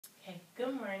Okay,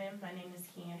 good morning. My name is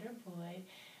Keandra Boyd.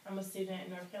 I'm a student at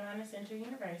North Carolina Central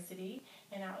University,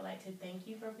 and I would like to thank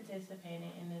you for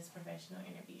participating in this professional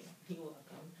interview. You're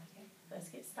welcome. Okay, let's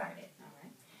get started. All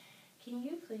right. Can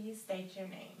you please state your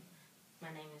name? My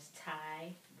name is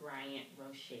Ty Bryant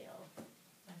Rochelle.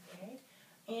 Okay,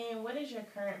 and what is your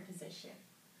current position?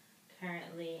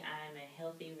 Currently, I'm a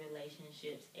healthy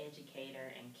relationships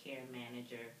educator and care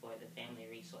manager for the Family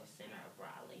Resource Center of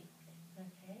Raleigh.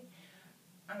 Okay.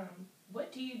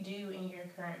 What do you do in your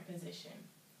current position?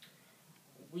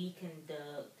 We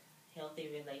conduct healthy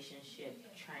relationship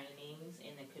trainings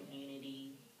in the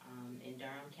community, in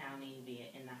Durham County,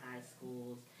 in the high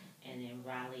schools, and in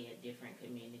Raleigh at different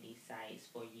community sites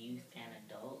for youth and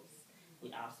adults.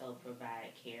 We also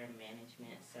provide care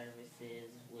management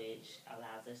services, which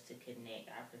allows us to connect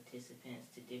our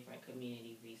participants to different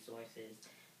community resources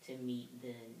to meet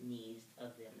the needs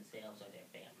of themselves or their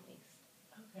families.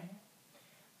 Okay.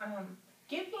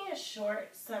 Give me a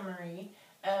short summary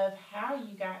of how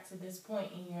you got to this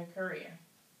point in your career.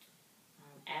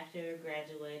 After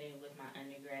graduating with my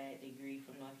undergrad degree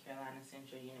from North Carolina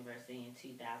Central University in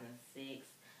 2006,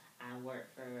 I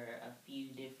worked for a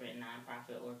few different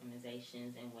nonprofit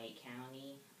organizations in Wake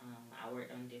County. I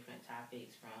worked on different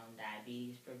topics from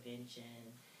diabetes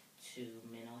prevention to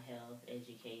mental health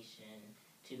education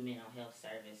to mental health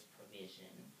service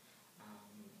provision.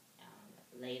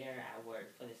 Later, I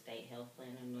worked for the State Health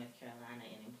Plan of North Carolina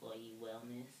in employee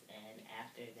wellness, and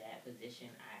after that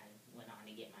position, I went on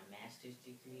to get my master's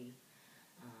degree.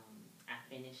 I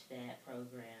finished that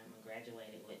program and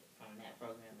graduated from that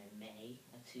program in May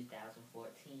of 2014,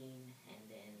 and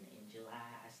then in July,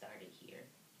 I started here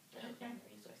at the Family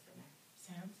Resource Center.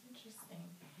 Sounds interesting.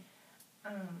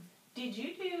 Did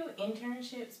you do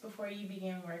internships before you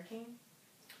began working?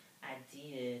 I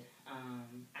did.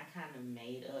 I kind of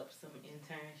made up some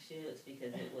internships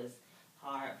because it was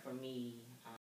hard for me